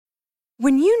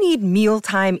When you need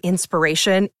mealtime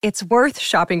inspiration, it's worth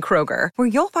shopping Kroger, where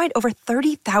you'll find over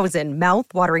 30,000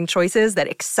 mouth-watering choices that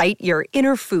excite your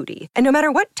inner foodie. And no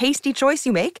matter what tasty choice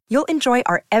you make, you'll enjoy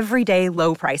our everyday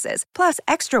low prices, plus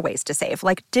extra ways to save,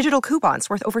 like digital coupons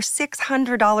worth over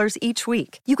 $600 each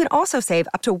week. You can also save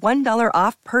up to $1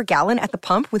 off per gallon at the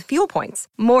pump with fuel points.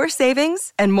 More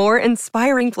savings and more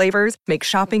inspiring flavors make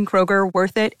shopping Kroger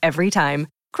worth it every time.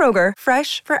 Kroger,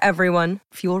 fresh for everyone.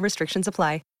 Fuel restrictions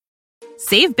apply.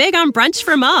 Save big on brunch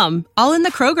for mom, all in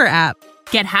the Kroger app.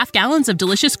 Get half gallons of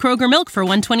delicious Kroger milk for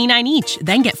 $1.29 each.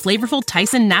 Then get flavorful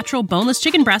Tyson natural boneless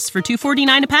chicken breasts for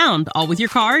 $2.49 a pound, all with your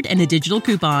card and a digital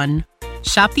coupon.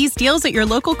 Shop these deals at your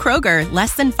local Kroger,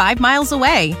 less than 5 miles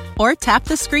away. Or tap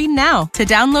the screen now to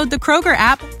download the Kroger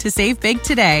app to save big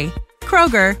today.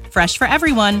 Kroger, fresh for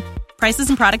everyone. Prices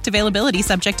and product availability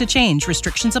subject to change.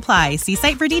 Restrictions apply. See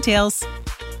site for details.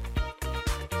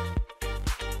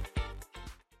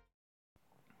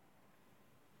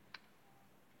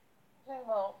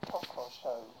 Podcast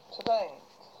show today.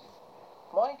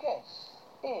 My guest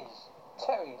is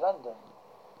Teri London.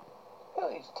 Who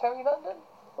is Teri London?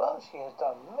 Well, she has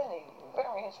done many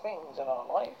various things in her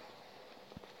life.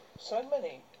 So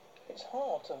many, it's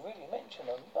hard to really mention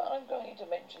them, but I'm going to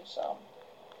mention some.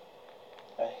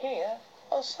 And here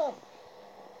are some.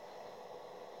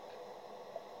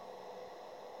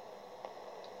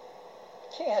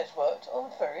 She has worked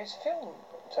on various film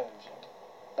television.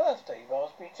 Birthday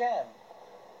Raspberry Jam.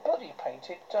 Body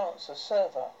painted dancer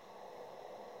server.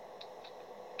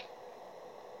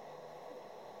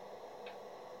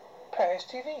 Paris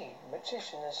TV,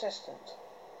 magician assistant.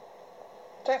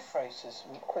 Death Races,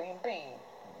 Queen Bee.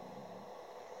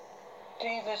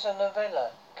 Divas and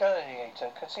Novella,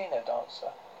 gladiator, casino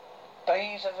dancer.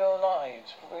 Days of Your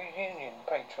Lives, reunion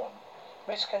patron.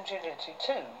 Miss Congeniality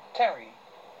 2, Teri,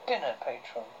 dinner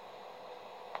patron.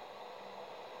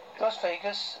 Las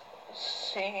Vegas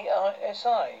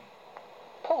CISI,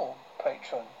 Paul,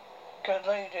 patron.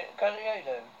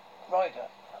 Galileo, rider.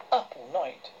 Up all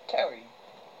night, Teri.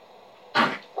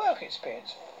 Work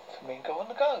experience, Flamingo on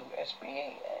the go,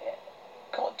 SBE,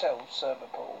 cocktail server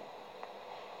Paul.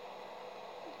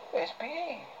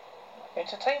 SBE,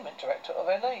 entertainment director of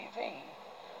LAV.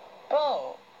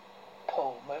 Bar,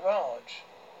 Paul Mirage.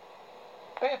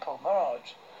 Beer Paul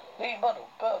Mirage, lead model,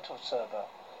 Bertel server.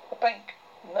 A bank,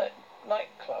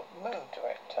 nightclub, mood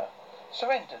director.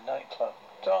 Surrender nightclub,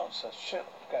 dancer,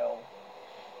 girl.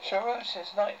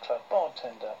 Charosis nightclub,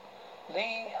 bartender.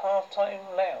 Lee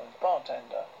halftime lounge,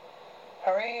 bartender.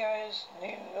 Herrera's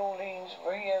New Orleans,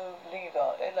 Rio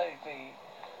Leva, LAV,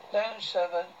 lounge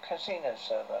server, casino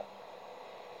server.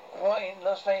 Ryan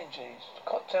Los Angeles,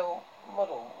 cocktail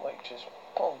model, waitress,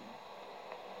 Paul.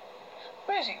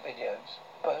 Music videos,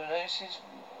 Bonois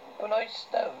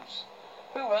Knows.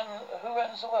 Who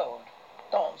runs the world?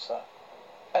 Dancer.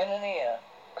 Anania,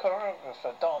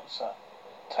 choreographer, dancer.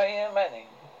 Taya Manning,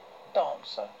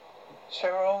 dancer.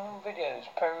 Sharon Videos,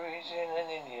 Parisian and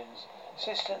Indians,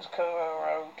 assistant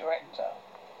choreo director.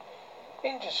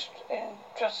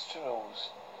 Industrials,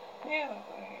 New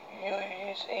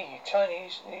Year's Eve,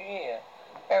 Chinese New Year,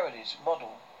 Aerodis,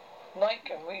 model.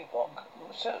 Nike and Reebok,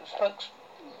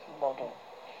 spokesmodel,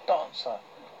 dancer.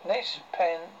 Next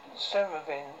Pen,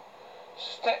 Seravin,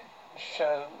 Step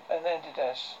Show and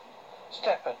Adidas,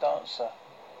 stepper, dancer.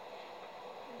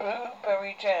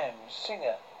 Blueberry Jam,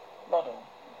 singer, model.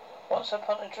 Once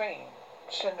Upon a Dream,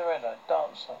 Cinderella,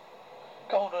 dancer.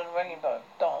 Golden Rainbow,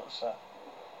 dancer.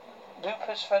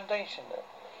 Lupus Foundation,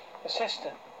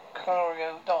 assistant,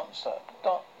 choreo dancer.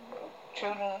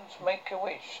 Children's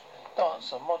Make-A-Wish,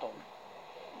 dancer, model.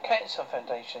 Cancer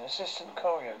Foundation, assistant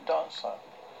choreo dancer.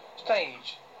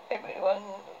 Stage,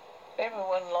 Everyone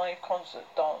Live Concert,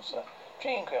 dancer.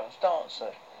 Dreamgirls,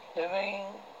 dancer.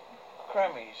 Lorraine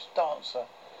Grammys, dancer.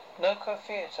 Noco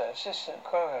Theatre, assistant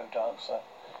choreo dancer.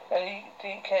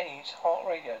 LDK's Heart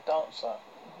Radio, dancer.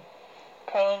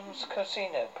 Palms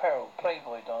Casino, Peril,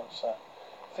 Playboy, dancer.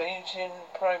 Virgin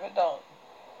Private Dance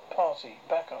Party,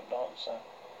 backup dancer.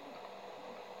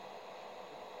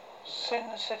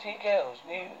 Sin City Girls,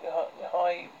 New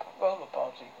High Roller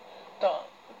Party,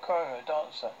 choreo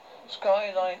dancer.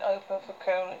 Skyline open for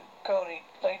Cody,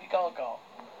 Lady Gaga,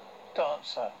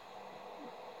 dancer.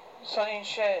 Sonny and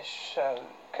Cher Show,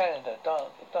 Canada,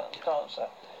 dancer.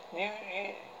 New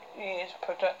Year's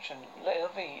production, Little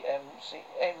V,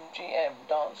 MGM,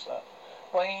 dancer.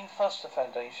 Wayne Foster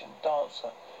Foundation,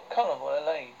 dancer. Carnival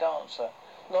LA, dancer.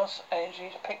 Los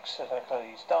Angeles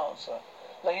Pixelaries, dancer.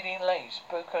 Lady in Lace,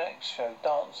 Broken X Show,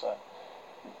 dancer.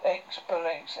 X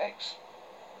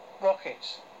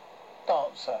Rockets,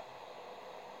 dancer.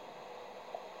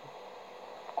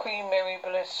 Queen Mary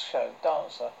Bliss Show,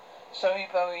 dancer. Zoe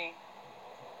Bowie,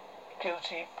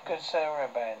 Guilty Good Sarah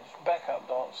Band, backup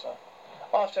dancer.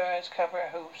 After Hours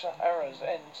Cabaret Hoops, Harrows,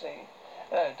 NC,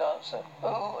 dancer.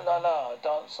 Ooh la la,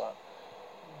 dancer.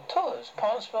 Tours,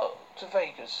 passport to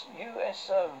Vegas,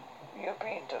 USO,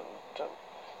 European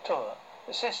tour.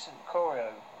 Assistant,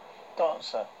 choreo,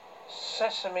 dancer.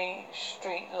 Sesame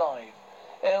Street Live,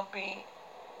 LBFSUS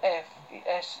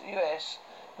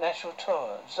National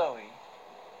Tour, Zoe.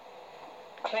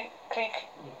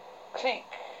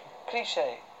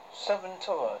 Cliche, Southern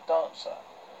Tour, dancer.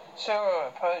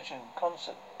 Sarah Persian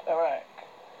Concert, Iraq,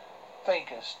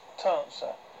 Vegas,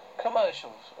 dancer.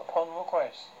 Commercials, upon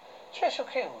request. Special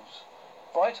kills,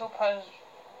 valid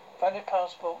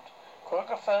passport,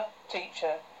 choreographer,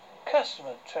 teacher,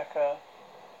 costume checker,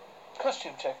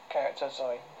 character,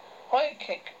 high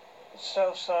kick,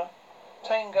 salsa,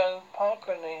 tango, park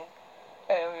running,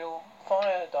 aerial,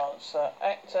 fire dancer,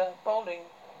 actor, bowling,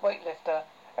 weightlifter,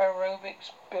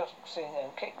 aerobics, boxing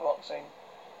and kickboxing,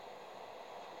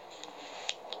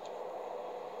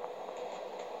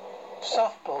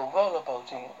 softball,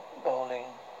 bowling,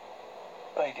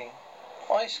 blading,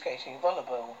 ice skating,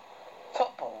 volleyball,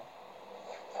 football,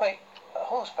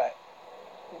 horseback,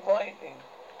 riding,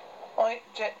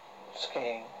 jet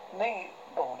skiing, knee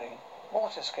boarding,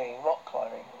 water skiing, rock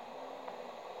climbing.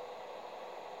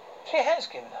 She has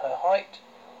given her height,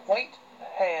 weight,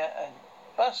 hair and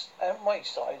bust and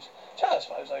waist size. So I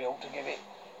suppose I ought to give it,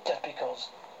 just because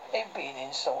it'd be an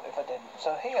insult if I didn't.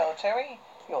 So here you are, Terry.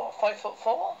 You're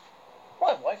 5'4".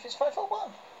 My wife is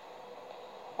 5'1".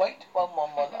 Weight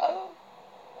 1110.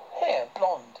 Hair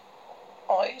blonde.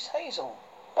 Eyes hazel.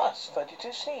 Bust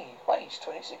 32C. Waist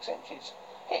 26 inches.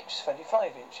 Hips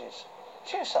 35 inches.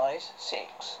 Shoe size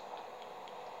 6.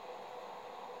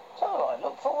 So I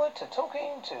look forward to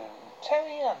talking to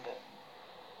Teri London.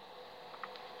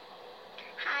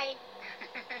 Hi.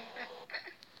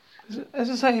 As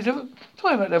I say,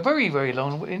 sorry about a very, very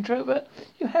long intro, but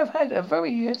you have had a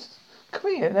very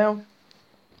career. Now,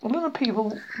 a lot of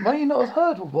people may not have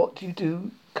heard of what you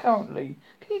do currently.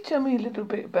 Can you tell me a little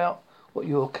bit about what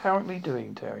you're currently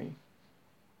doing, Teri?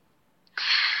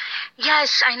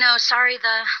 Yes, I know. Sorry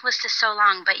the list is so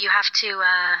long, but you have to,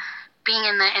 being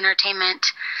in the entertainment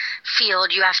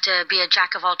field, you have to be a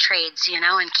jack of all trades,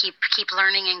 and keep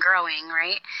learning and growing,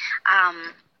 right?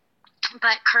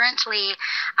 But currently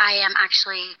I am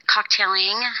actually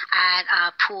cocktailing at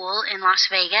a pool in Las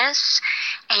Vegas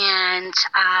and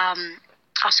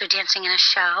also dancing in a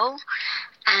show,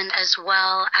 and as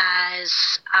well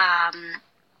as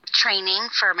training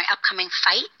for my upcoming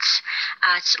fight.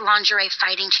 It's Lingerie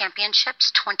Fighting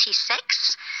Championships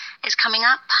 26 is coming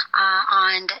up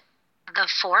on the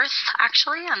 4th,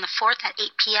 actually, on the 4th at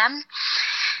 8 p.m.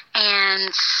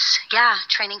 And yeah,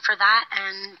 training for that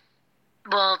and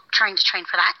trying to train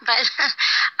for that, but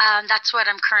that's what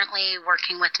I'm currently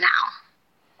working with now.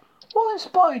 What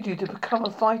inspired you to become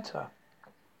a fighter?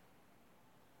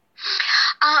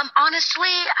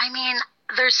 Honestly, I mean,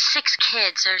 there's 6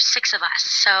 kids, there's 6 of us,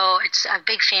 so it's a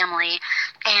big family,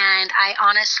 and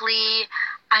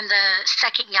I'm the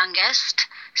second youngest,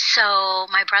 so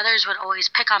my brothers would always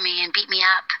pick on me and beat me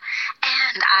up,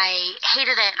 and I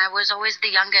hated it, and I was always the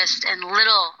youngest, and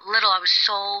little, I was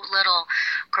so little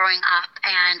growing up,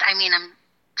 and I mean, I'm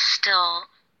still,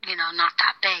 not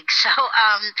that big, so,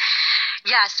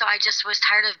 yeah, so I just was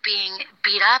tired of being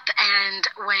beat up, and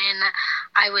when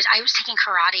I was taking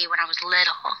karate when I was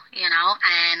little, and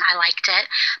I liked it,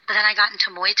 but then I got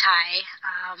into Muay Thai,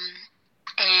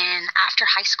 and after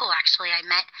high school, actually,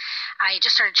 I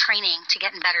just started training to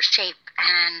get in better shape,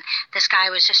 and this guy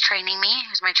was just training me. He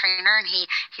was my trainer, and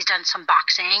he's done some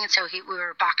boxing, and so we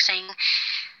were boxing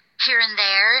here and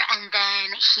there, and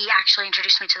then he actually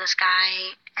introduced me to this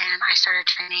guy, and I started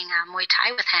training Muay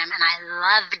Thai with him, and I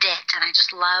loved it, and I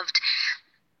just loved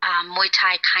Muay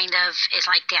Thai. Kind of is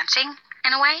like dancing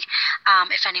in a way.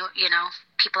 If any,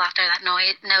 people out there that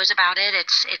knows about it,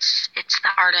 it's the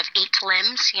art of 8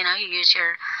 limbs. You use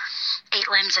your 8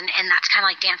 limbs, and that's kind of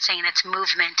like dancing, and it's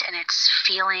movement, and it's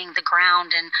feeling the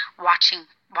ground and watching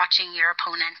your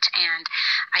opponent. And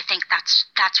I think that's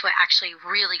what actually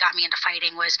really got me into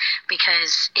fighting, was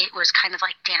because it was kind of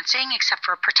like dancing, except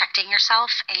for protecting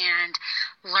yourself and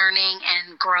learning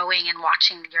and growing and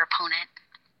watching your opponent.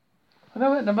 I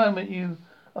know at the moment you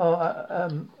are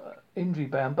injury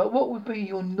bound, but what would be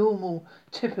your normal,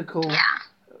 typical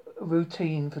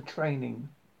routine for training?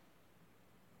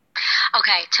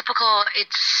 Okay, typical,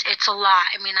 it's a lot.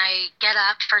 I mean, I get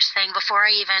up first thing before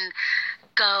I even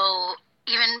go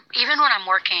even when I'm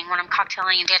working, when I'm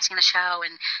cocktailing and dancing the show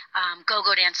and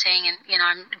go-go dancing, and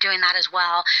I'm doing that as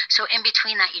well. So in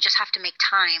between that, you just have to make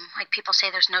time. Like people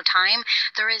say there's no time.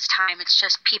 There is time. It's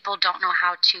just people don't know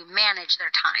how to manage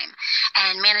their time.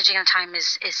 And managing their time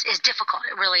is difficult.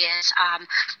 It really is.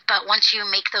 But once you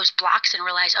make those blocks and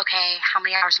realize, okay, how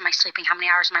many hours am I sleeping? How many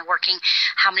hours am I working?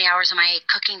 How many hours am I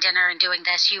cooking dinner and doing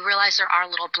this? You realize there are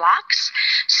little blocks.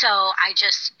 So I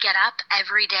just get up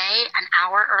every day an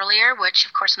hour earlier, which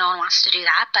of course no one wants to do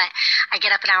that, but I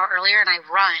get up an hour earlier and I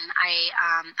run.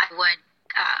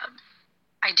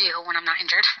 I do when I'm not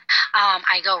injured.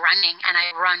 I go running and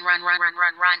I run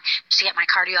just to get my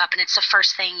cardio up. And it's the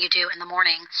first thing you do in the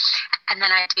morning. And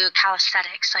then I do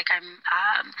calisthenics, like I'm,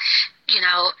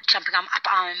 jumping up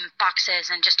on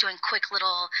boxes and just doing quick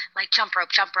little, like jump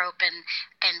rope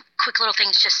and quick little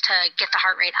things just to get the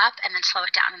heart rate up and then slow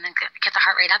it down, and then get the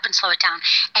heart rate up and slow it down.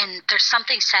 And there's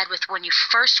something said with when you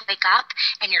first wake up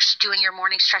and you're doing your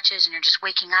morning stretches and you're just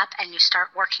waking up and you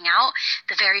start working out,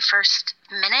 the very first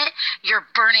minute, you're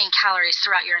burning calories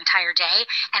throughout your entire day.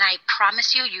 And I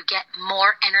promise you, you get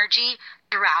more energy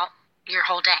throughout your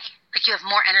whole day. Like you have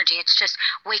more energy. It's just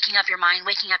waking up your mind,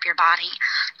 waking up your body.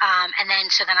 And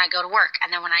then I go to work.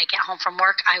 And then when I get home from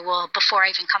work, before I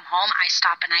even come home, I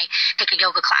stop and I take a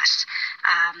yoga class.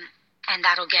 And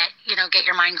that'll get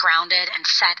your mind grounded and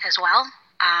set as well.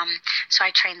 So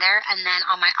I train there. And then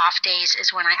on my off days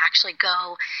is when I actually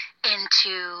go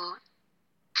into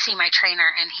see my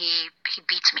trainer, and he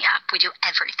beats me up. We do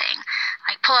everything,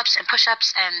 like pull-ups and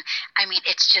push-ups, and I mean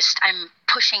it's just I'm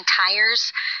pushing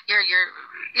tires.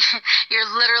 You're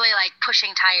literally like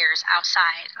pushing tires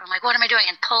outside. I'm like, what am I doing?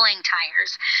 And pulling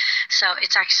tires. So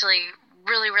it's actually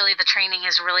really the training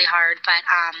is really hard, but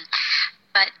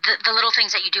the little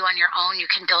things that you do on your own, you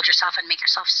can build yourself and make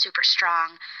yourself super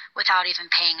strong without even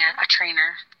paying a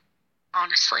trainer,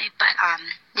 honestly. But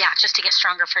just to get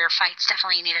stronger for your fights,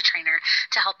 definitely you need a trainer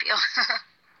to help you.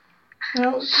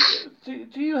 Now,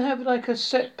 do you have like a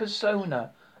set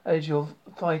persona as you're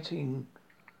fighting?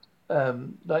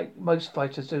 Like most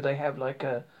fighters do, they have like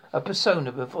a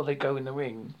persona before they go in the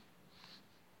ring.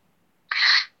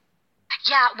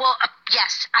 Yeah, well,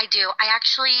 yes, I do. I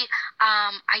actually,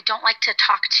 I don't like to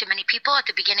talk to many people at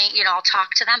the beginning. I'll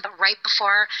talk to them, but right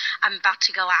before I'm about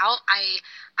to go out, I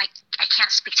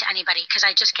can't speak to anybody because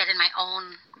I just get in my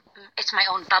own. It's my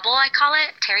own bubble, I call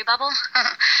it, Teri bubble,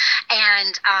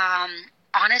 and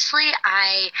honestly,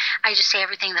 I just say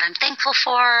everything that I'm thankful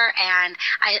for, and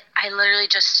I literally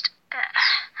just.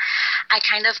 I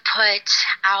kind of put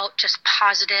out just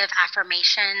positive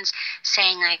affirmations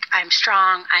saying like, I'm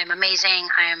strong, I'm amazing,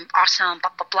 I'm awesome,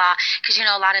 blah, blah, blah. Because,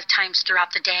 a lot of times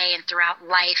throughout the day and throughout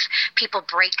life, people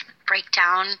break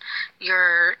down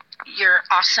your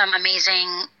awesome,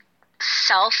 amazing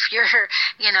self,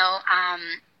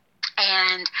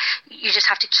 and you just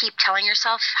have to keep telling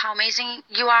yourself how amazing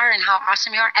you are and how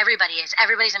awesome you are. Everybody's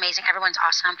amazing. Everyone's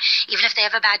awesome. Even if they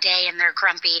have a bad day and they're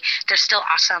grumpy, they're still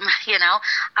awesome,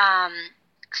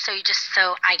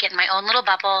 So I get in my own little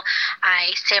bubble.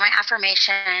 I say my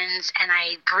affirmations and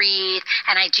I breathe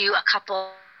and I do a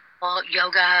couple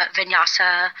yoga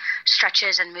vinyasa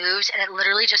stretches and moves, and it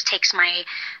literally just takes my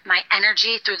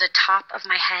energy through the top of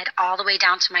my head all the way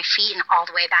down to my feet and all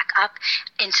the way back up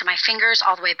into my fingers,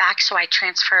 all the way back. So I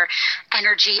transfer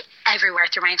energy everywhere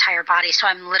through my entire body. So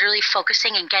I'm literally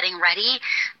focusing and getting ready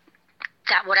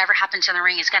that whatever happens in the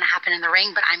ring is going to happen in the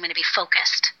ring, but I'm going to be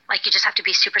focused. Like you just have to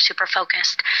be super, super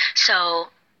focused. So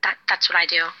that's what I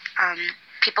do.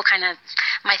 People kind of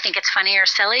might think it's funny or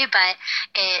silly, but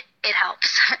it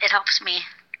helps. It helps me.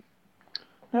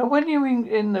 Now, when you're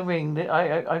in the ring,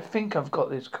 I think I've got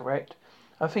this correct.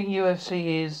 I think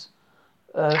UFC is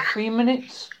 3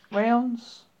 minutes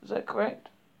rounds. Is that correct?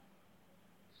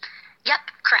 Yep,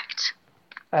 correct.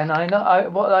 And I know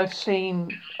what I've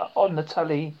seen on the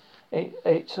telly,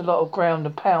 it's a lot of ground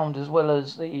and pound as well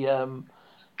as the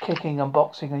kicking and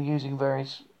boxing and using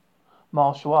various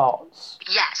martial arts.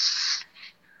 Yes.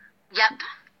 Yep.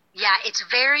 Yeah, it's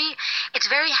very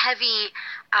heavy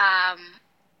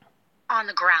on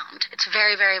the ground. It's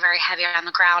very, very, very heavy on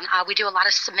the ground. We do a lot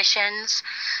of submissions.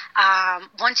 I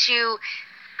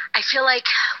feel like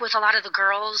with a lot of the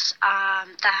girls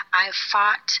that I've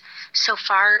fought so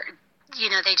far,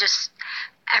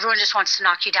 everyone just wants to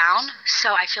knock you down.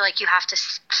 So I feel like you have to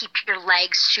keep your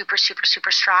legs super, super,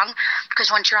 super strong,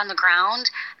 because once you're on the ground,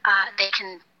 they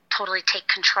can totally take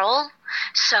control.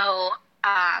 So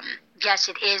yes,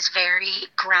 it is very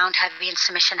ground heavy and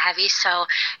submission heavy. So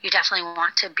you definitely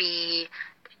want to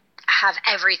have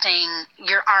everything,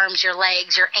 your arms, your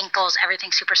legs, your ankles,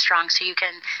 everything super strong, so you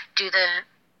can do the,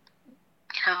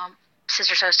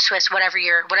 scissors, twist, whatever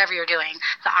you're doing,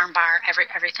 the arm bar,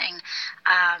 everything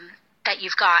that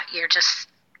you've got, you're just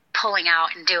pulling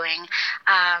out and doing.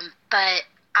 But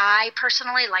I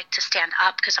personally like to stand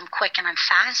up because I'm quick and I'm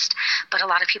fast, but a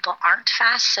lot of people aren't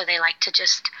fast, so they like to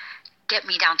just get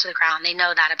me down to the ground. They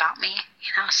know that about me,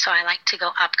 so I like to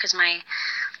go up because my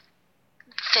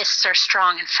fists are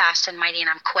strong and fast and mighty and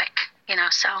I'm quick,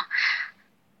 so,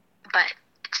 but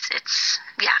it's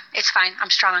fine. I'm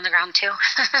strong on the ground too.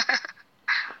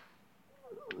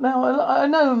 Now, I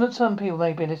know that some people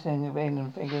may be listening in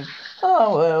and thinking,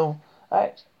 oh, well,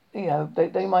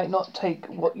 they might not take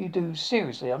what you do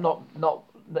seriously. I'm not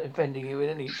offending you in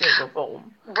any shape or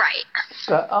form. Right.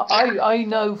 But I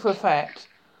know for a fact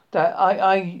that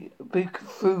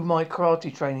through my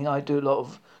karate training, I do a lot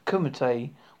of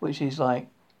kumite, which is like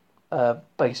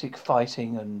basic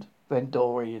fighting and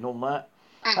vendori and all that.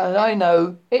 Mm-hmm. And I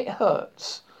know it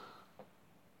hurts.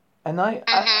 And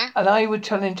I would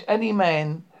challenge any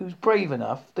man who's brave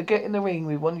enough to get in the ring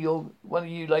with one of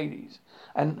you ladies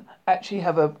and actually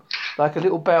have a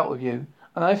little bout with you.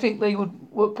 And I think they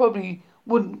would probably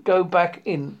wouldn't go back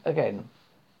in again.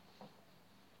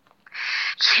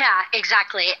 Yeah,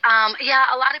 exactly.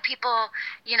 A lot of people,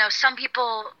 some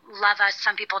people love us,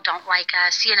 some people don't like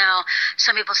us,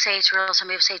 some people say it's real, some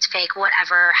people say it's fake,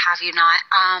 whatever, have you not.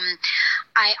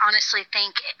 I honestly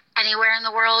think anywhere in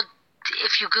the world,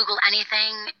 if you Google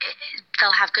anything,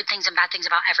 they'll have good things and bad things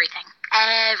about everything.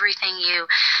 Everything you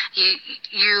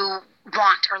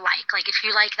want or like. Like if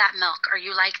you like that milk or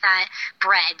you like that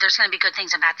bread, there's going to be good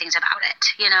things and bad things about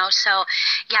it, So,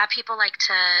 yeah, people like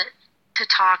to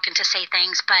talk and to say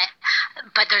things,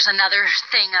 but there's another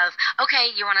thing of, okay,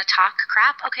 you want to talk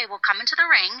crap? Okay, well, come into the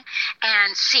ring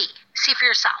and see for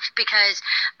yourself, because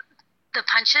the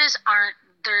punches aren't,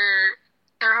 they're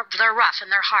rough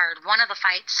and they're hard. One of the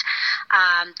fights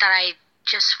that I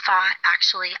just fought,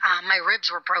 actually, my ribs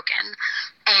were broken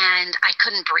and I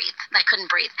couldn't breathe.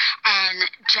 And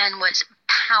Jen was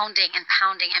pounding and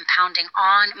pounding and pounding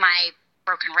on my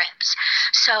broken ribs.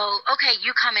 So, okay,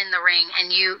 you come in the ring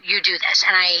and you do this,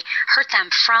 and I hurt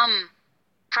them from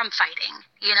fighting,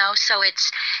 so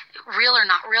it's real or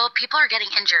not real. People are getting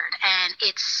injured, and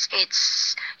it's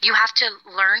you have to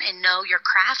learn and know your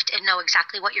craft and know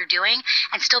exactly what you're doing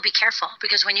and still be careful,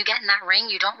 because when you get in that ring,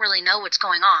 you don't really know what's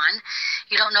going on.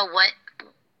 You don't know what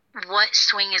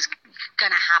swing is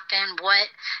going to happen, what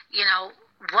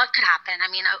could happen. I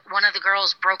mean, one of the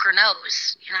girls broke her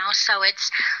nose, so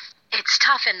it's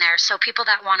tough in there. So people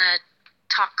that want to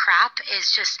talk crap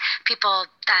is just people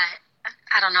that,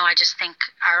 I don't know, I just think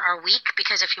are weak,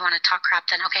 because if you want to talk crap,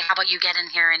 then okay, how about you get in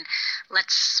here and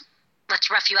let's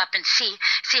rough you up and see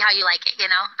how you like it,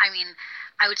 I mean,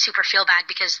 I would super feel bad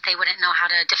because they wouldn't know how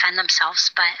to defend themselves.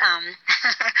 But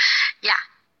yeah,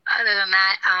 other than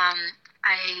that,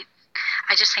 I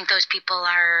just think those people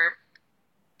are,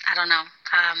 I don't know,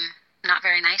 not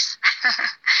very nice.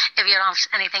 If you don't have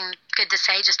anything good to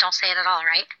say, just don't say it at all,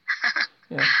 right?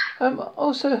 Yeah.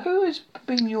 Also, who has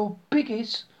been your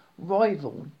biggest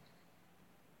rival?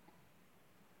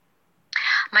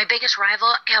 My biggest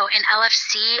rival, in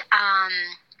LFC,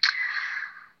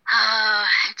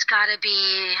 it's got to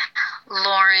be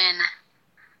Lauren.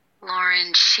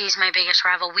 Lauren, she's my biggest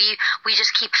rival. We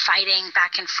just keep fighting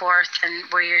back and forth, and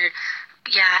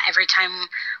every time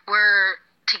we're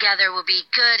together, we'll be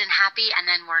good and happy, and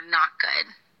then we're not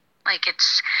good. Like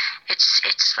it's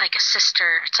like a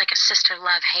sister. It's like a sister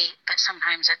love hate, but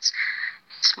sometimes it's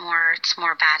more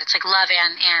bad. It's like love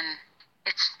and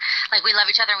it's like we love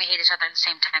each other and we hate each other at the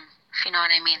same time, if you know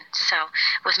what I mean. So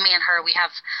with me and her,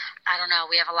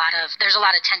 there's a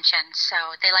lot of tension.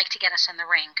 So they like to get us in the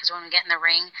ring, because when we get in the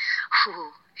ring,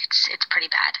 it's pretty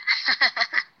bad.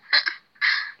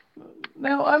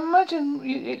 Now, I imagine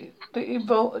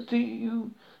do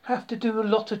you have to do a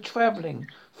lot of travelling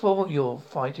for your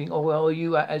fighting, or are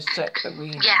you at a set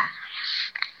arena? Yeah.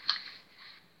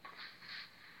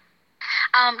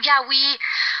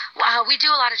 We do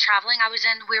a lot of traveling.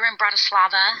 We were in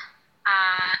Bratislava,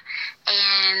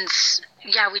 and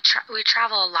we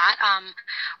travel a lot.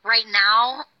 Right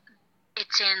now,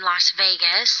 it's in Las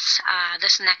Vegas,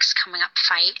 this next coming up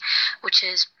fight, which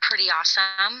is pretty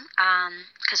awesome,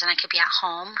 because then I could be at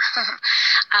home.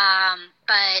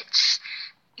 But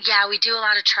yeah, we do a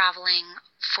lot of traveling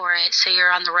for it, so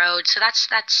you're on the road. So that's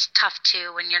tough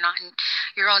too, when you're not in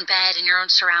your own bed and your own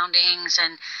surroundings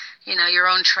and your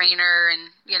own trainer,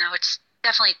 and it's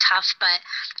definitely tough, but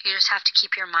you just have to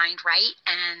keep your mind right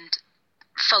and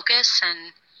focus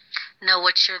and know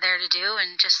what you're there to do,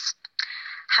 and just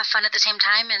have fun at the same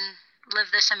time and live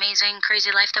this amazing,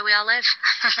 crazy life that we all live.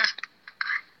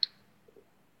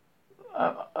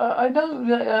 I know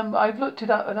that I've looked it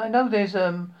up, and I know there's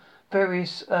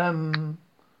various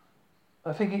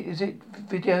I think is it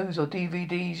videos or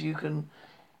DVDs you can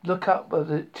look up of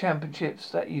the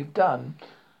championships that you've done.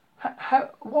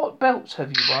 What belts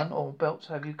have you won, or belts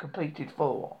have you competed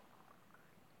for?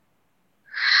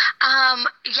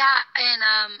 Yeah, and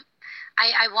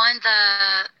I won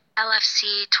the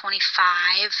LFC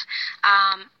 25.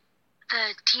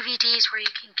 The DVDs where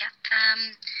you can get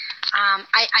them.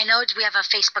 I know we have a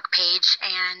Facebook page,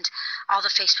 and all the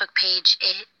Facebook page,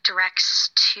 it directs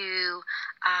to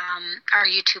our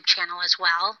YouTube channel as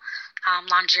well,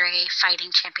 Lingerie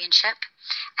Fighting Championship,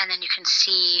 and then you can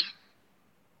see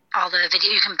all the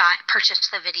video. You can purchase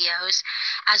the videos,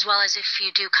 as well as if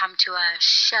you do come to a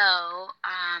show,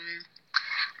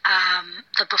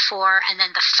 the before and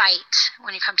then the fight.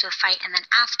 When you come to the fight, and then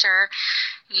after,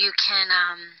 you can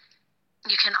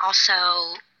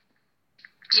also,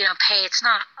 pay. It's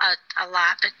not a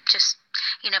lot, but just,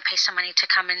 pay some money to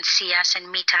come and see us and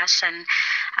meet us and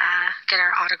get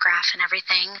our autograph and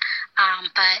everything.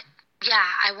 But yeah,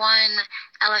 I won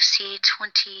LFC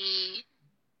 22,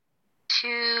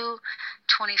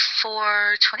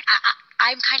 24, 20.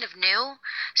 I'm kind of new,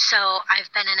 so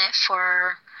I've been in it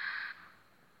for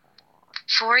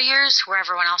 4 years, where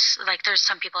everyone else, like, there's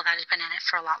some people that have been in it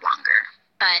for a lot longer.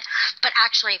 But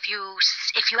actually, if you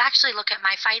actually look at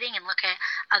my fighting and look at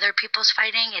other people's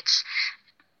fighting, it's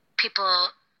people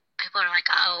are like,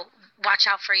 oh, watch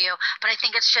out for you. But I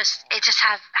think it just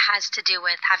has to do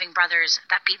with having brothers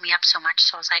that beat me up so much.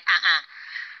 So I was like,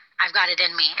 I've got it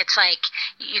in me. It's like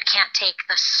you can't take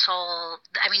the soul.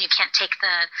 I mean, you can't take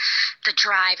the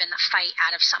drive and the fight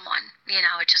out of someone.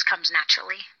 It just comes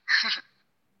naturally.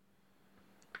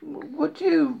 What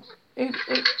do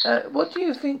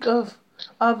you think of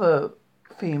other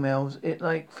females,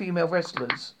 like female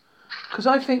wrestlers? Because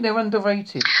I think they're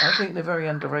underrated. I think they're very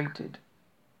underrated.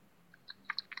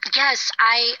 Yes,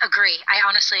 I agree. I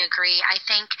honestly agree. I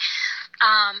think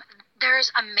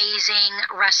there's amazing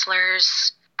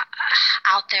wrestlers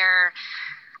out there.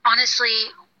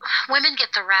 Honestly, women get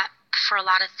the rep for a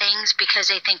lot of things because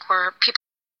they think we're people.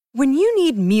 When you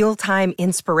need mealtime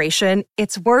inspiration,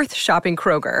 it's worth shopping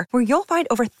Kroger, where you'll find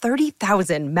over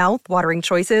 30,000 mouth-watering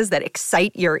choices that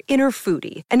excite your inner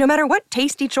foodie. And no matter what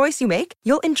tasty choice you make,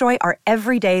 you'll enjoy our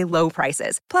everyday low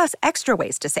prices, plus extra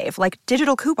ways to save, like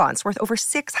digital coupons worth over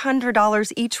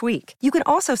 $600 each week. You can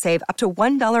also save up to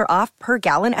 $1 off per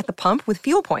gallon at the pump with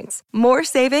fuel points. More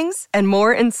savings and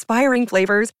more inspiring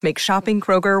flavors make shopping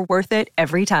Kroger worth it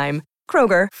every time.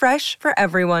 Kroger, fresh for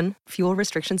everyone. Fuel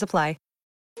restrictions apply.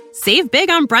 Save big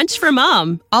on brunch for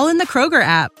mom, all in the Kroger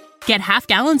app. Get half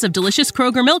gallons of delicious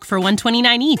Kroger milk for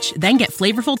 $1.29 each. Then get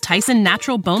flavorful Tyson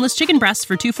natural boneless chicken breasts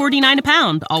for $2.49 a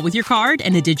pound, all with your card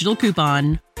and a digital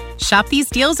coupon. Shop these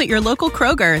deals at your local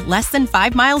Kroger, less than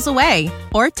 5 miles away.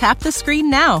 Or tap the screen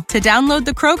now to download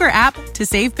the Kroger app to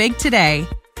save big today.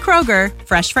 Kroger,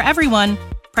 fresh for everyone.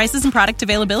 Prices and product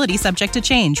availability subject to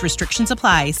change. Restrictions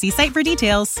apply. See site for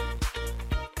details.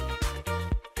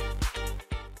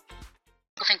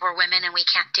 Think we're women and we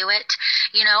can't do it,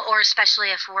 or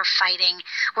especially if we're fighting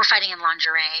in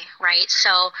lingerie, right?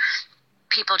 So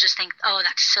people just think, oh,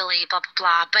 that's silly, blah, blah,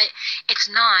 blah. But it's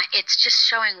not. It's just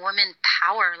showing women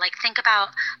power. Like, think about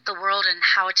the world and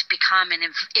how it's become and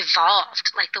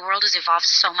evolved. Like, the world has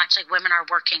evolved so much. Like, women are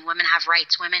working. Women have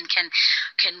rights. Women can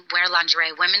wear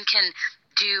lingerie. Women can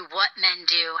do what men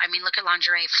do. I mean, look at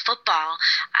lingerie football.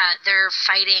 They're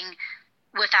fighting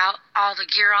without all the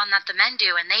gear on that the men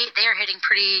do, and they are hitting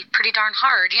pretty darn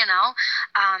hard.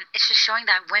 It's just showing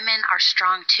that women are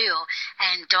strong too,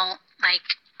 and don't like.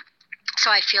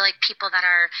 So I feel like people that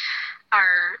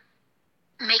are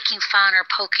making fun or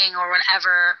poking or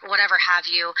whatever have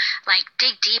you, like,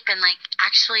 dig deep and like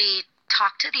actually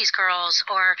talk to these girls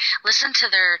or listen to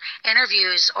their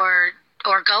interviews or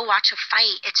go watch a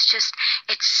fight.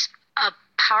 It's a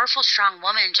powerful, strong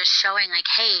woman just showing like,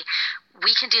 hey,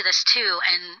 we can do this too,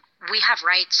 and we have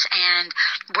rights, and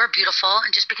we're beautiful,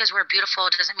 and just because we're beautiful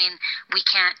doesn't mean we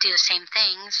can't do the same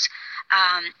things.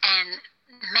 And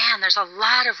man, there's a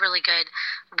lot of really good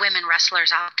women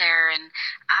wrestlers out there, and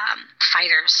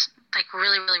fighters, like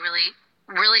really, really, really,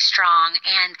 really strong,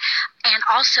 and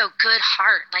also good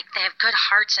heart. Like, they have good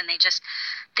hearts, and they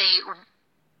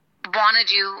want to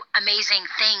do amazing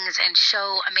things and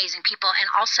show amazing people. And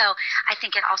also, I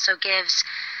think it also gives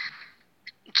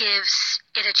gives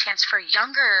it a chance for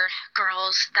younger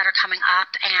girls that are coming up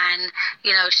and,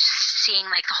 seeing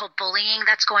like the whole bullying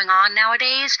that's going on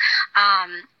nowadays.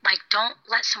 Like, don't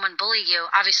let someone bully you.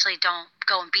 Obviously, don't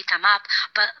go and beat them up,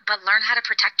 but learn how to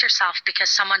protect yourself, because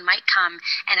someone might come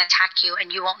and attack you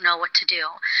and you won't know what to do.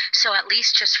 So at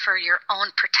least just for your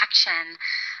own protection,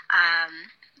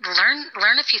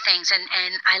 learn a few things. And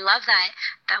I love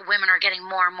that women are getting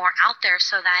more and more out there,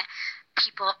 so that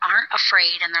people aren't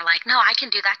afraid and they're like, no, I can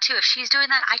do that too. If she's doing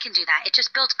that, I can do that. It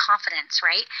just builds confidence,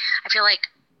 right? I feel like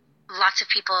lots of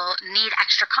people need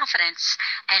extra confidence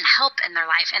and help in their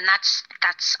life, and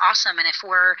that's awesome. And if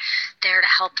we're there to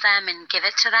help them and give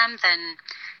it to them, then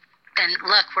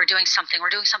look, we're doing something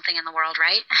in the world,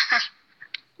 right?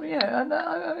 Well, yeah,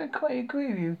 I quite agree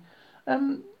with you.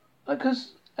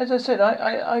 Because as I said,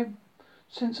 I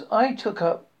since I took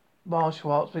up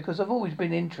martial arts, because I've always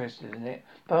been interested in it,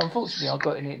 but unfortunately I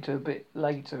got into it a bit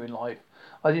later in life.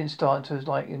 I didn't start until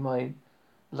like in my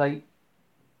late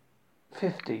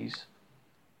 50s.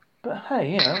 But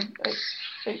hey,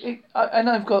 and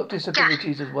I've got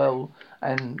disabilities as well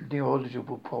and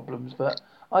neurological problems, but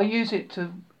I use it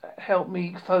to help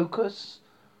me focus.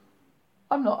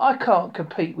 I can't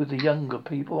compete with the younger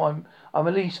people. I'm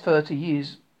at least 30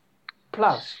 years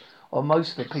plus on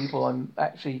most of the people I'm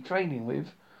actually training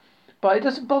with. But it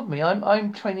doesn't bother me.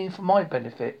 I'm training for my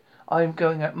benefit. I'm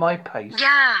going at my pace.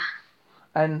 Yeah.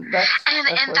 And that's what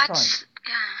I'm trying.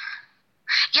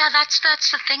 Yeah, that's the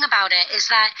thing about it, is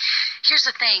that here's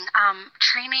the thing.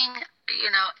 Training,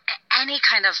 any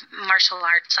kind of martial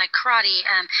arts like karate,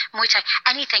 Muay Thai,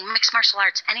 anything, mixed martial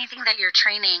arts, anything that you're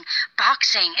training,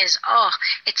 boxing is,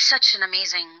 it's such an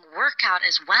amazing workout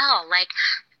as well. Like,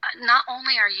 not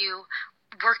only are you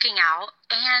working out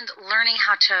and learning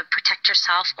how to protect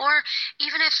yourself, or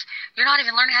even if you're not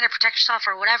even learning how to protect yourself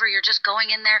or whatever, you're just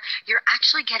going in there, you're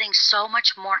actually getting so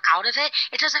much more out of it.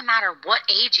 It doesn't matter what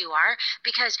age you are,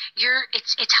 because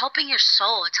it's helping your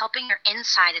soul, it's helping your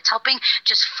inside, it's helping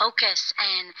just focus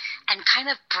and kind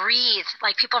of breathe.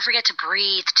 Like, people forget to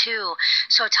breathe too,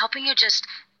 so it's helping you just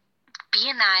be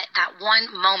in that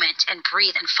one moment and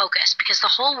breathe and focus, because the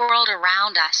whole world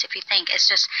around us, if you think, is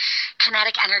just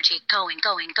kinetic energy going.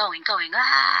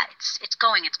 It's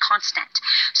going, it's constant.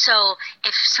 So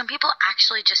if some people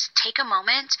actually just take a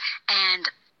moment and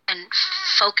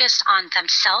focus on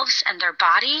themselves and their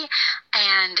body,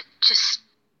 and just,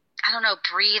 I don't know,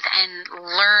 breathe and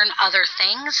learn other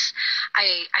things,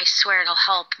 I swear it'll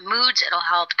help moods, it'll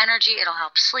help energy, it'll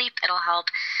help sleep, it'll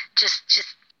help just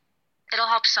it'll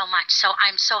help so much. So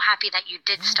I'm so happy that you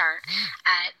did start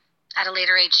at a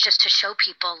later age, just to show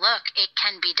people, look, it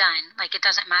can be done. Like, it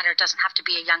doesn't matter. It doesn't have to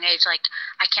be a young age. Like,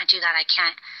 I can't do that. I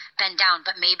can't bend down.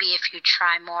 But maybe if you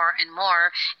try more and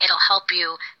more, it'll help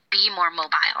you be more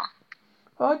mobile.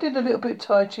 Well, I did a little bit of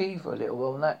Tai Chi for a little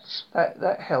while, and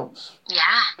that helps.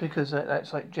 Yeah. Because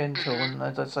that's like gentle, and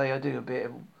as I say, I do a bit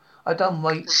of, I've done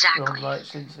weights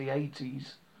since the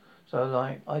 80s. So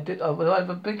like,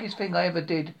 the biggest thing I ever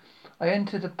did, I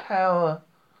entered a power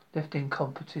lifting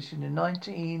competition in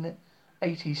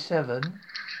 1987.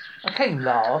 I came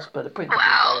last, but the principal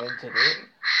I entered it.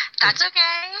 That's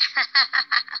okay.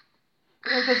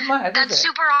 It doesn't matter, does That's it?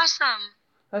 super awesome.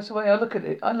 That's the way I look at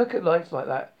it. I look at life like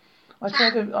that. I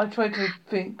try to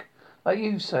think, like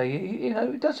you say,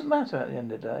 it doesn't matter at the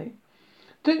end of the day.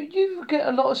 Do you get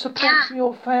a lot of support from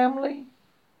your family?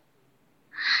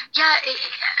 Yeah,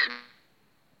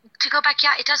 to go back,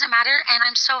 it doesn't matter, and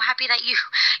I'm so happy that you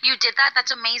did that.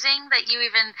 That's amazing that you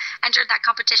even entered that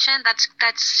competition.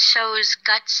 That shows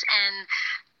guts, and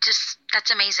just,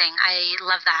 that's amazing. I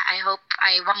love that. I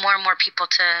want more and more people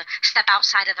to step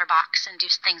outside of their box and do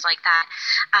things like that.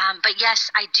 But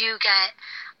yes, I do get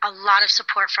a lot of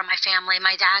support from my family.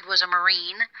 My dad was a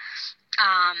Marine,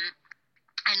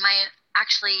 and my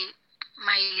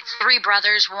three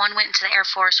brothers, one went into the Air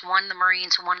Force, one the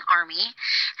Marines, one Army,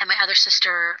 and my other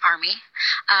sister, Army.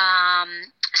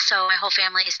 So my whole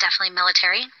family is definitely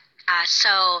military.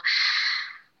 So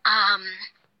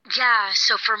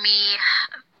for me,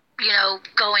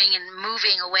 going and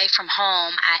moving away from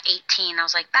home at 18, I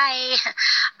was like, bye.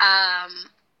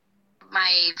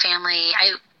 My family,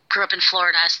 I grew up in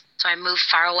Florida, so I moved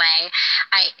far away.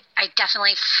 I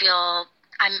definitely feel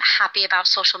I'm happy about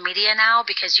social media now,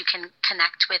 because you can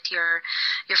connect with your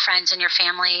friends and your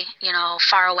family,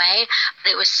 far away.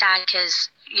 But it was sad because,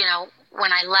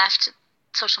 when I left,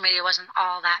 social media wasn't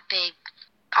all that big,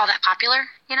 all that popular.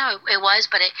 It was,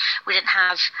 but we didn't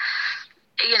have,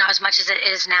 as much as it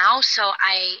is now. So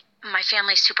my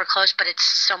family's super close, but it's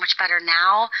so much better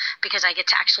now because I get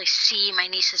to actually see my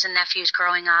nieces and nephews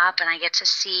growing up, and I get to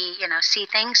see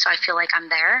things. So I feel like I'm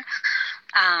there.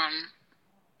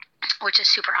 which is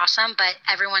super awesome, but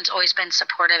everyone's always been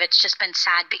supportive. It's just been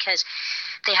sad because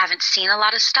they haven't seen a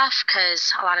lot of stuff,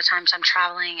 because a lot of times I'm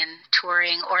traveling and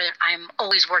touring, or I'm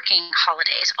always working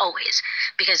holidays, always,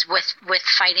 because with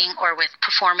fighting or with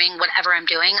performing, whatever I'm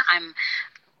doing, I'm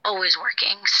always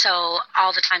working. So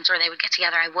all the times where they would get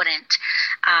together, I wouldn't.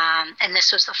 And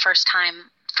this was the first time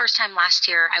last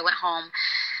year I went home.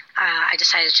 I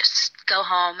decided to just go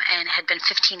home, and it had been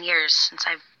 15 years since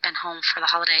I've been home for the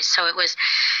holidays. So it was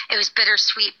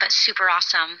bittersweet, but super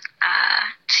awesome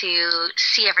to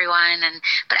see everyone.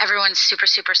 But everyone's super,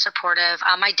 super supportive.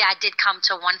 My dad did come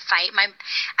to one fight. My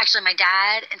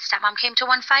dad and stepmom came to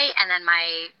one fight, and then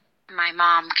my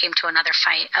mom came to another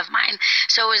fight of mine.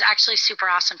 So it was actually super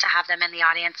awesome to have them in the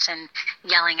audience and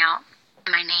yelling out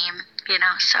my name,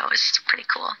 so it was pretty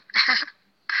cool.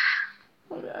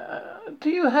 Do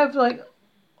you have like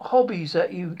hobbies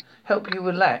that you help you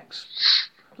relax,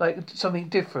 like something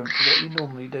different to what you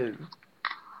normally do?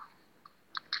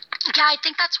 Yeah, I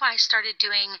think that's why I started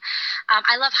doing.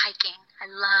 I love hiking. I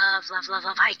love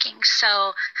hiking.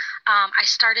 So I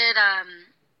started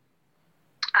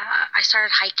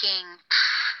hiking.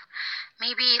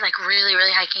 Maybe like really,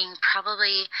 really hiking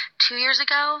probably 2 years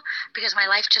ago, because my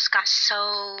life just got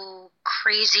so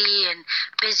crazy and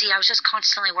busy. I was just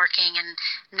constantly working and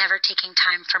never taking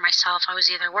time for myself. I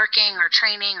was either working or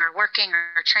training or working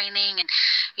or training. And,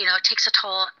 it takes a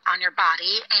toll on your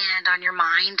body and on your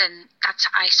mind. And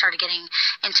I started getting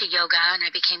into yoga, and I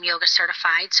became yoga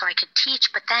certified so I could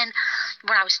teach. But then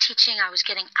when I was teaching, I was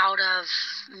getting out of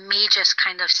me just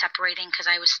kind of separating, because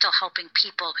I was still helping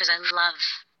people, because I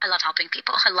love helping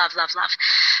people. I love.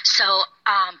 So,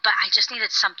 but I just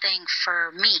needed something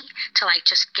for me to like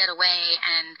just get away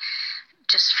and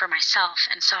just for myself.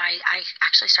 And so I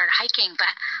actually started hiking, but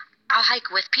I'll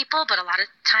hike with people, but a lot of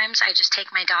times I just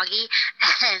take my doggy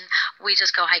and we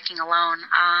just go hiking alone.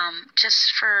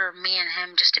 Just for me and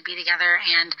him just to be together,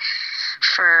 and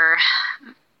for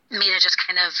me to just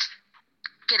kind of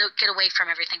get away from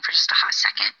everything for just a hot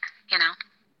second,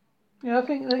 Yeah, I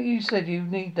think that you said you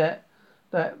need that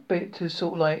bit to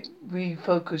sort of like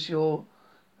refocus your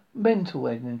mental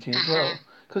energy as well.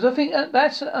 Because I think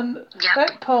that's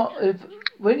that part of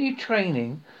when you're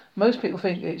training, most people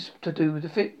think it's to do with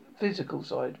the physical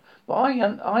side. But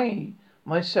I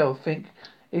myself think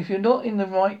if you're not in the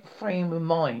right frame of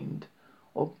mind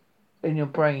or in your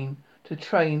brain to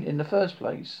train in the first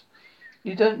place,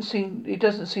 it doesn't seem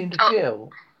to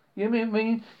gel. You know what I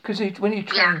mean? Because when you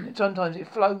train, sometimes it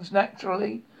flows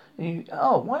naturally. And you,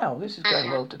 oh wow, this is going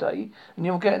well today. And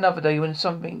you'll get another day when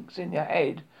something's in your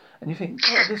head and you think,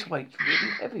 God, this weight's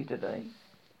really heavy today.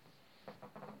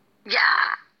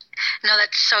 Yeah. No,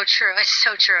 that's so true. It's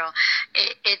so true.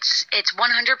 It's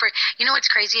 100%. What's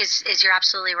crazy is you're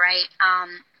absolutely right.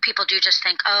 People do just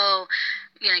think, oh,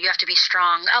 you have to be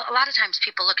strong. A lot of times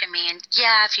people look at me and,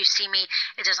 if you see me,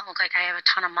 it doesn't look like I have a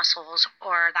ton of muscles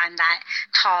or I'm that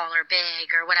tall or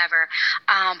big or whatever.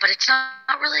 But it's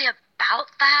not really about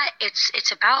that. It's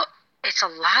a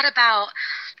lot about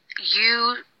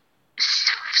you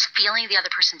feeling the other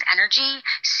person's energy,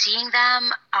 seeing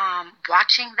them,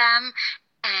 watching them.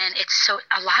 And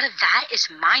a lot of that is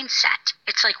mindset.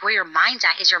 It's like where your mind's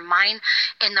at. Is your mind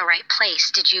in the right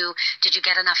place? Did you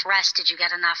get enough rest? Did you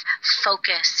get enough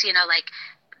focus? Like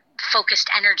focused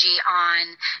energy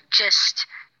on just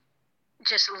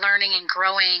learning and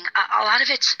growing. A lot of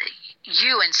it's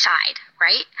you inside,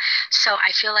 right? So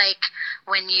I feel like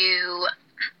when you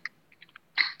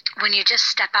just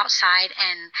step outside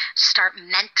and start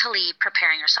mentally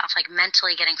preparing yourself, like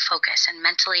mentally getting focused and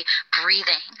mentally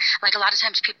breathing. Like a lot of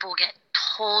times people will get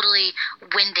totally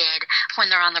winded when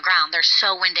they're on the ground. They're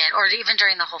so winded. Or even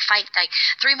during the whole fight, like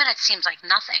 3 minutes seems like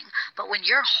nothing. But when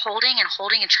you're holding and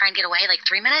trying to get away, like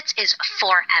 3 minutes is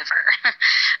forever.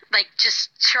 Like just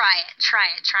try it. Try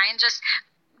and just,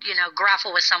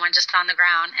 grapple with someone just on the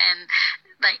ground and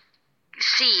like,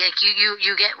 see, like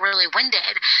you get really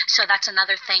winded. So that's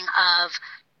another thing of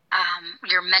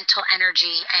your mental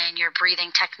energy and your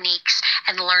breathing techniques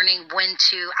and learning when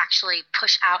to actually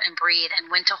push out and breathe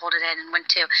and when to hold it in and when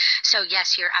to. So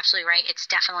yes, you're absolutely right. It's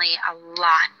definitely a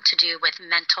lot to do with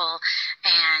mental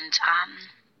and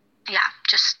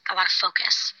just a lot of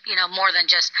focus, more than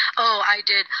just, I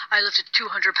lifted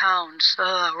 200 pounds.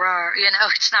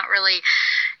 It's not really,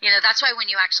 that's why when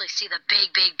you actually see the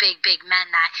big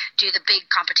men that do the big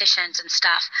competitions and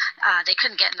stuff, they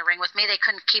couldn't get in the ring with me. They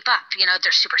couldn't keep up.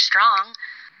 They're super strong,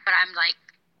 but I'm like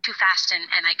too fast and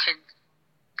I could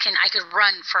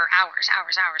run for hours,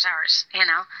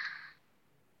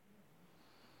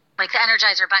 like the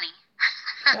Energizer Bunny.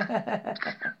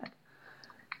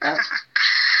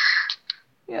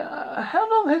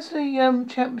 long has the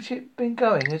championship been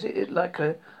going? Is it like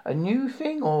a new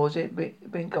thing, or has it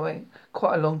been going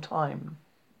quite a long time?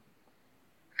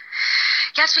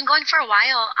 Yeah, it's been going for a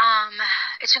while.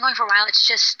 It's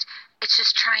just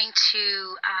trying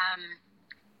to.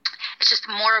 It's just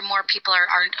more and more people are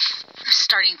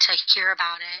starting to hear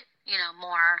about it,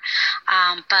 more.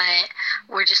 But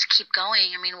we're just keep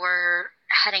going. I mean, we're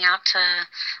heading out to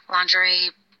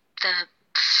lingerie, the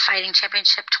fighting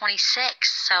championship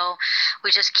 26. So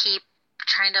we just keep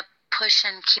trying to push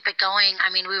and keep it going. I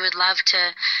mean, we would love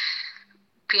to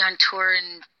be on tour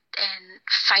and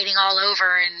fighting all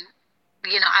over, and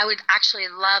I would actually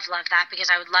love that, because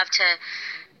I would love to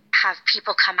have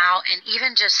people come out and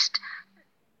even just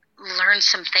learn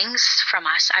some things from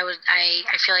us.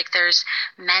 I feel like there's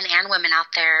men and women out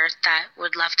there that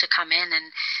would love to come in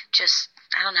and just,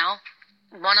 I don't know,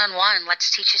 one-on-one,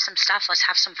 let's teach you some stuff, let's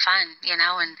have some fun, and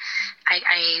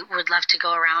I would love to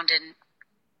go around and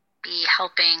be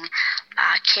helping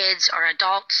kids or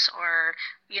adults or,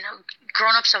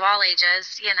 grown-ups of all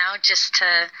ages, just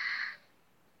to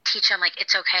teach them, like,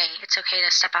 it's okay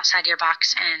to step outside your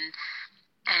box and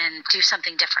do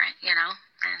something different, and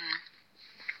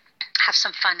have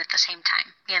some fun at the same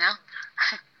time,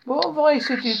 What advice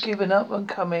would you give an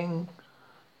up-and-coming,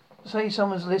 say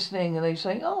someone's listening and they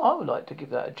say, oh, I would like to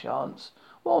give that a chance.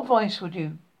 What advice would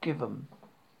you give them?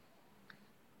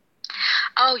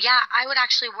 Oh, yeah, I would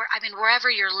actually, wherever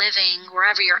you're living,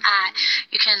 wherever you're at,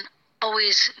 you can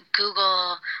always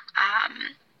Google,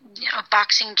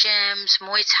 boxing gyms,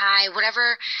 Muay Thai,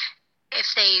 whatever.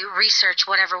 If they research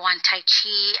whatever one, Tai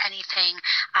Chi, anything,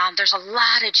 there's a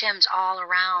lot of gyms all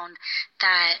around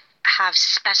that have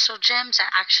special gyms that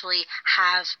actually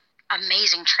have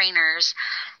amazing trainers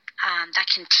that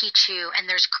can teach you. And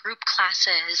there's group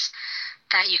classes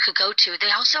that you could go to.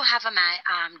 They also have them at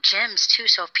gyms too.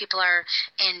 So if people are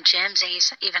in gyms, they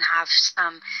even have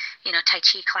some, Tai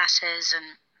Chi classes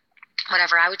and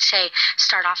whatever. I would say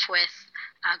start off with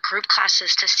group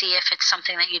classes to see if it's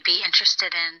something that you'd be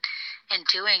interested in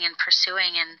doing and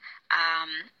pursuing, and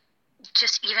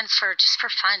just for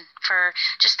fun,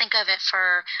 just think of it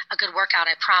for a good workout.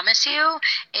 I promise you,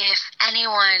 if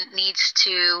anyone needs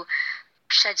to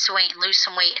shed some weight and lose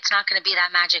some weight, it's not going to be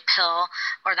that magic pill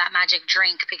or that magic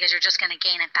drink, because you're just going to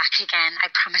gain it back again. I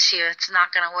promise you, it's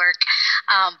not going to work.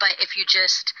 But if you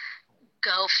just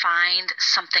go find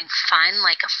something fun,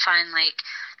 like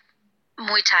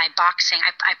Muay Thai, boxing.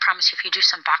 I promise you, if you do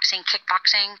some boxing,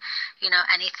 kickboxing,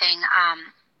 anything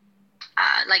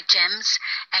like gyms,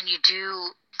 and you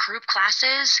do group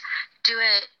classes, do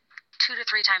it 2 to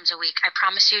 3 times a week. I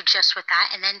promise you, just with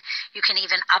that. And then you can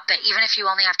even up it, even if you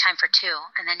only have time for 2,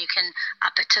 and then you can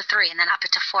up it to 3 and then up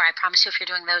it to 4. I promise you, if you're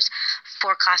doing those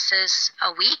 4 classes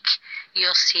a week,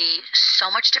 you'll see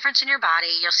so much difference in your body.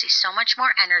 You'll see so much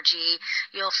more energy.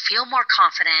 You'll feel more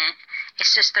confident.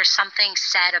 It's just, there's something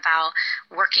said about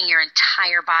working your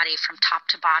entire body from top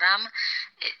to bottom.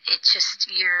 It's just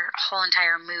your whole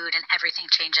entire mood and everything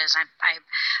changes. I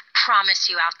promise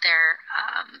you out there,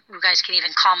 you guys can even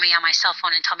call me on my cell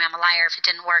phone and tell me I'm a liar if it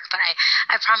didn't work, but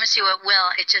I promise you it will.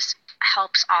 It just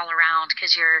helps all around,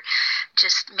 because you're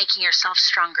just making yourself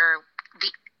stronger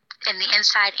in the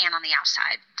inside and on the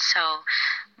outside. So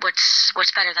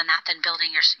what's better than that, than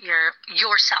building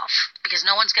yourself, because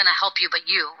no one's going to help you but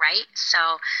you, right?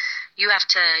 So you have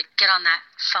to get on that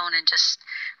phone and just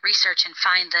research and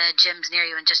find the gyms near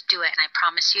you and just do it. And I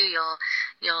promise you,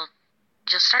 you'll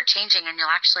start changing, and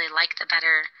you'll actually like the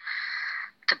better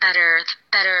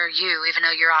you, even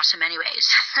though you're awesome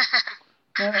anyways.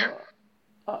 Now,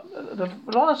 the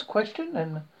last question,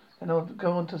 and I'll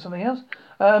go on to something else.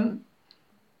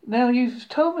 Now, you've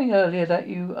told me earlier that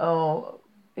you are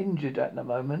injured at the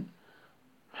moment.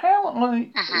 How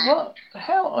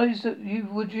is it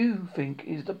would you think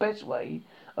is the best way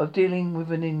of dealing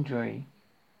with an injury?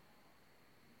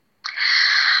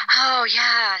 Oh,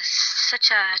 yeah, such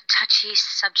a touchy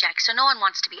subject. So no one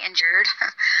wants to be injured.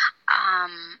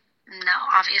 No,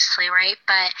 obviously, right?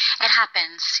 But it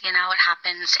happens, it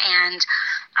happens. And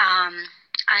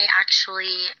I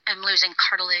actually am losing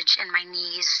cartilage in my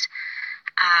knees.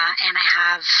 And I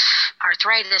have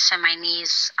arthritis in my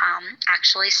knees,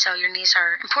 actually, so your knees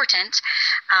are important.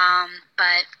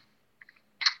 But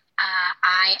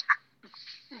I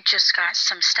just got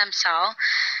some cells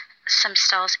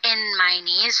in my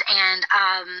knees, and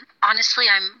honestly,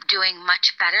 I'm doing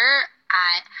much better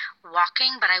at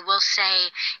walking, but I will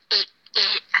say it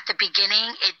at the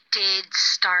beginning, it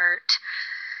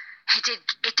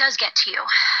does get to you.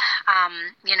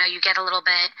 You get a little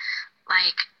bit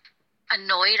like,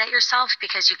 annoyed at yourself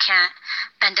because you can't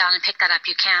bend down and pick that up.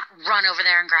 You can't run over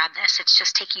there and grab this. It's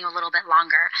just taking you a little bit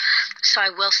longer. So I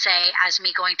will say, as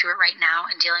me going through it right now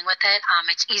and dealing with it,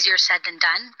 it's easier said than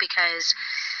done because,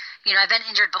 I've been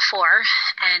injured before,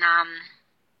 and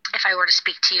if I were to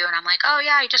speak to you and I'm like, oh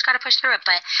yeah, you just got to push through it.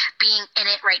 But being in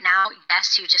it right now,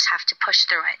 yes, you just have to push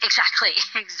through it. Exactly.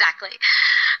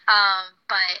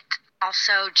 But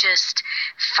also just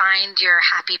find your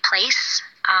happy place,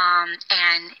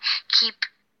 and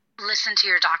listen to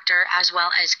your doctor, as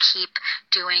well as keep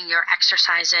doing your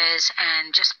exercises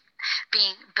and just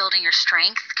building your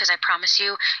strength, because I promise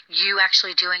you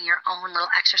actually doing your own little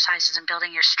exercises and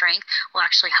building your strength will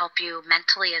actually help you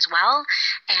mentally as well.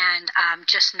 And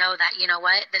just know that,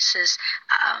 this is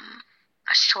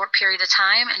a short period of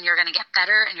time, and you're going to get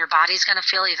better, and your body's going to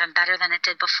feel even better than it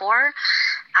did before.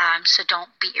 So don't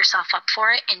beat yourself up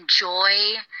for it.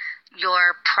 Enjoy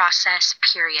your process,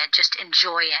 period. Just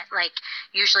enjoy it. Like,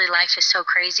 usually life is so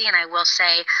crazy, and I will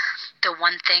say the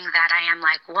one thing that I am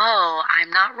like, whoa, I'm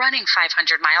not running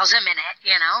 500 miles a minute,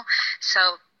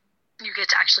 so you get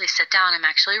to actually sit down. I'm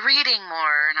actually reading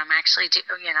more, and I'm actually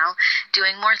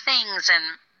doing more things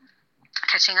and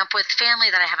catching up with family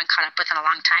that I haven't caught up with in a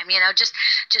long time. Just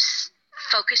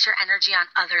focus your energy on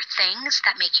other things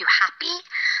that make you happy,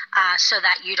 so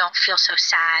that you don't feel so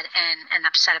sad and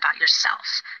upset about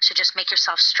yourself. So just make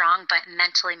yourself strong, but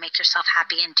mentally make yourself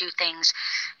happy and do things,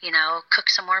 cook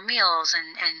some more meals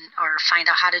or find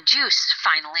out how to juice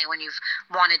finally when you've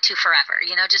wanted to forever.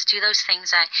 Just do those things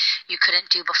that you couldn't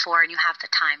do before, and you have the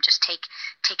time. Just take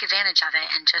advantage of it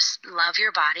and just love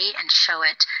your body and show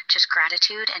it just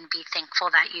gratitude and be thankful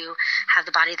that you have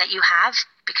the body that you have,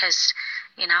 because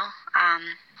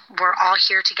we're all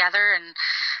here together, and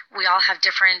we all have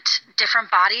different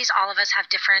bodies. All of us have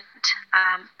different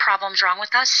problems wrong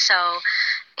with us. So,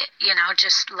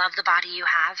 just love the body you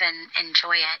have and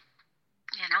enjoy it,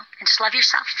 and just love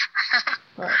yourself.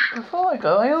 Right. Before I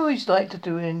go, I always like to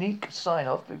do a unique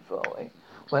sign-off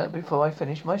before I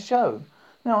finish my show.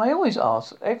 Now, I always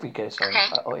ask every guest I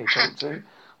talk to,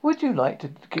 would you like to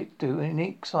do a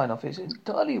unique sign-off? It's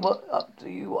entirely up to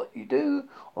you what you do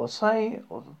or say,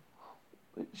 or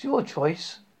it's your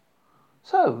choice.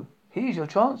 So, here's your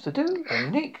chance to do a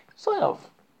unique sign-off.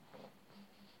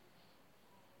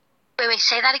 Wait,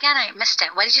 say that again? I missed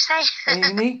it. What did you say? A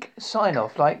unique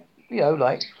sign-off, like a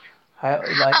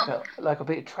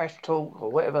bit of trash talk or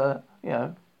whatever,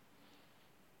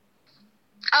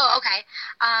 Oh, okay.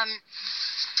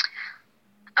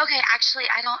 Okay, actually,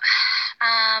 I don't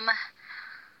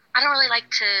really like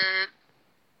to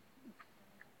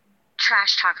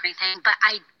trash talk or anything, but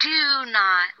I do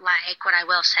not like, what I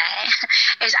will say,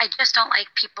 is I just don't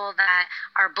like people that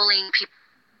are bullying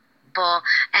people,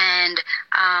 and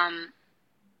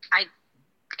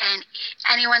and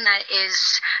anyone that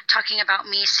is talking about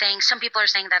me, some people are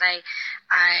saying that I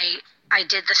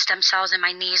did the stem cells in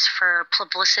my knees for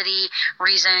publicity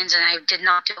reasons, and I did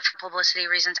not do it for publicity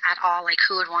reasons at all. Like,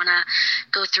 who would want to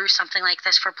go through something like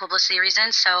this for publicity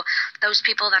reasons? So those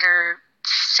people that are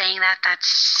saying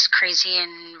that's crazy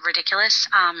and ridiculous.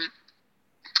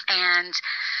 And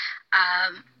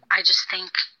I just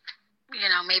think,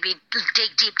 maybe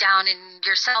dig deep down in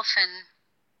yourself and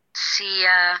see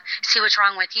what's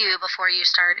wrong with you before you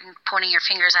start pointing your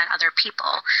fingers at other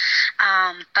people.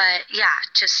 But yeah,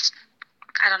 just,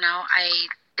 I don't know. I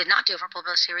did not do it for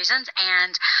publicity reasons,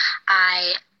 and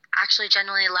I actually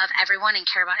genuinely love everyone and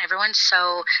care about everyone.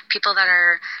 So people that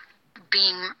are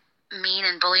being mean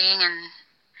and bullying and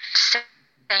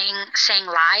saying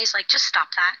lies, like, just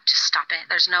stop that. Just stop it.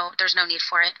 There's no need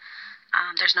for it.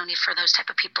 There's no need for those type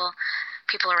of people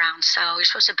around. So you're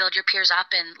supposed to build your peers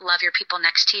up and love your people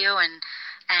next to you, and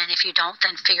if you don't,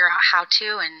 then figure out how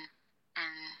to, and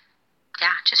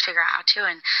yeah, just figure out how to,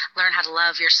 and learn how to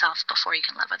love yourself before you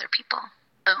can love other people.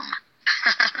 Boom.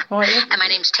 Right, and my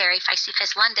name's Teri, Feisty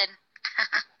Fist London.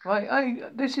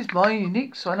 Right, this is my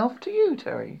unique sign-off to you,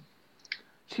 Teri.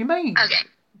 She may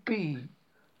be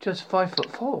just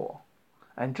 5'4"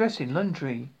 and dress in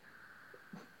lingerie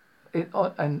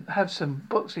and have some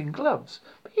boxing gloves,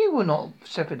 but you will not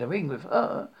step in the ring with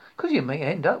her, because you may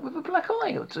end up with a black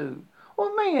eye or two,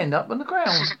 or may end up on the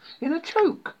ground in a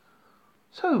choke.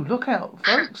 So look out,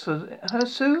 folks, for her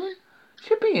soon.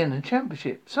 She'll be in a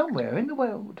championship somewhere in the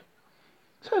world.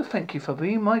 So thank you for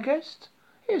being my guest.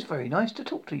 It was very nice to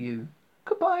talk to you.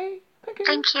 Goodbye. Thank you.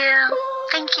 Thank you. Bye.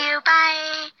 Thank you.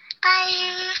 Bye.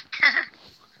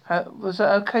 Bye. Was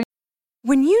that okay?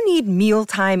 When you need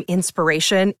mealtime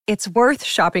inspiration, it's worth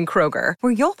shopping Kroger,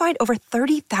 where you'll find over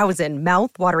 30,000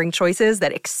 mouth-watering choices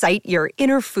that excite your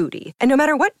inner foodie. And no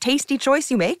matter what tasty choice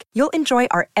you make, you'll enjoy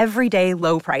our everyday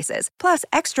low prices, plus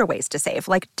extra ways to save,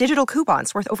 like digital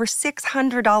coupons worth over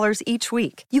 $600 each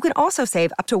week. You can also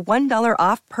save up to $1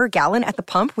 off per gallon at the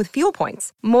pump with fuel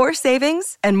points. More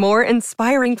savings and more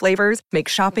inspiring flavors make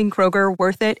shopping Kroger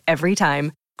worth it every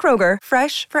time. Kroger,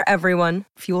 fresh for everyone.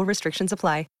 Fuel restrictions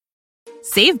apply.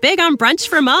 Save big on brunch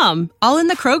for mom, all in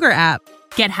the Kroger app.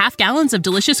 Get half gallons of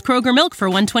delicious Kroger milk for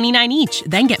 $1.29 each.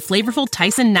 Then get flavorful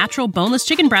Tyson natural boneless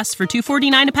chicken breasts for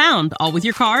 $2.49 a pound, all with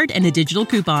your card and a digital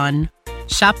coupon.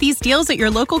 Shop these deals at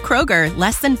your local Kroger,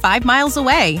 less than 5 miles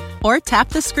away. Or tap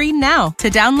the screen now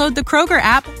to download the Kroger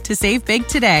app to save big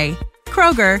today.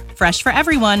 Kroger, fresh for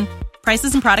everyone.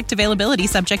 Prices and product availability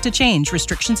subject to change.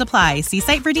 Restrictions apply. See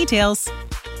site for details.